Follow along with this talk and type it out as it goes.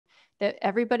that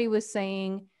everybody was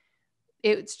saying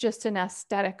it's just an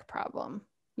aesthetic problem.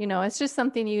 It's just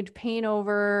something you'd paint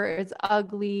over. It's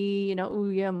ugly, oh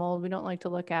yeah, mold. We don't like to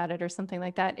look at it or something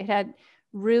like that. It had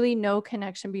really no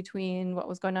connection between what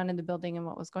was going on in the building and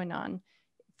what was going on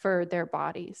for their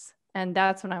bodies. And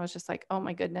that's when I was just like, oh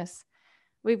my goodness,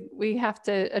 we have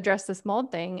to address this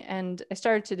mold thing. And I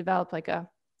started to develop like a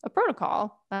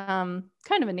protocol, kind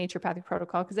of a naturopathic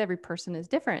protocol, because every person is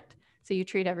different. So you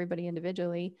treat everybody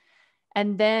individually.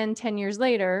 And then 10 years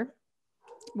later,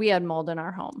 we had mold in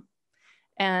our home.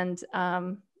 And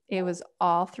it was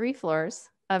all 3 floors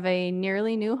of a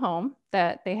nearly new home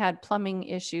that they had plumbing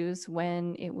issues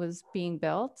when it was being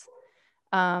built.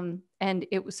 And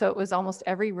it was almost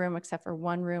every room except for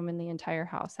one room in the entire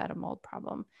house had a mold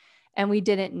problem. And we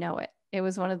didn't know it. It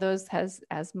was one of those,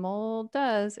 as mold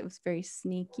does, it was very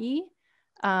sneaky.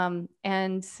 And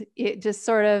it just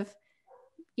sort of,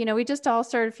 we just all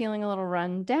started feeling a little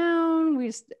run down.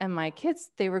 And my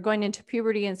kids, they were going into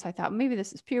puberty. And so I thought, maybe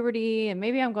this is puberty and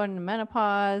maybe I'm going into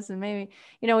menopause. And maybe,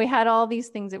 we had all these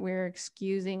things that we were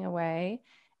excusing away.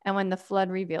 And when the flood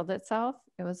revealed itself,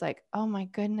 it was like, oh my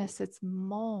goodness, it's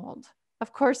mold.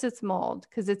 Of course it's mold,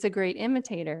 because it's a great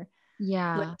imitator.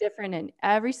 Yeah. Look different in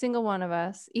every single one of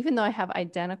us, even though I have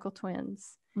identical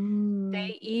twins.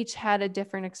 They each had a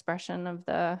different expression of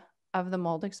the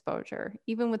mold exposure,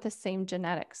 even with the same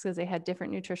genetics, because they had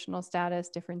different nutritional status,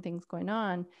 different things going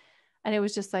on. And it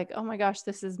was just like, oh my gosh,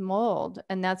 this is mold.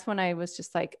 And that's when I was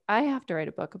just like, I have to write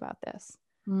a book about this,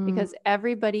 because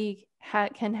everybody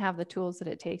can have the tools that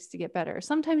it takes to get better.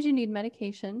 Sometimes you need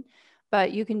medication,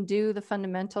 but you can do the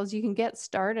fundamentals. You can get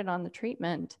started on the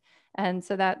treatment. And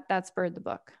so that spurred the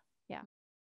book. Yeah.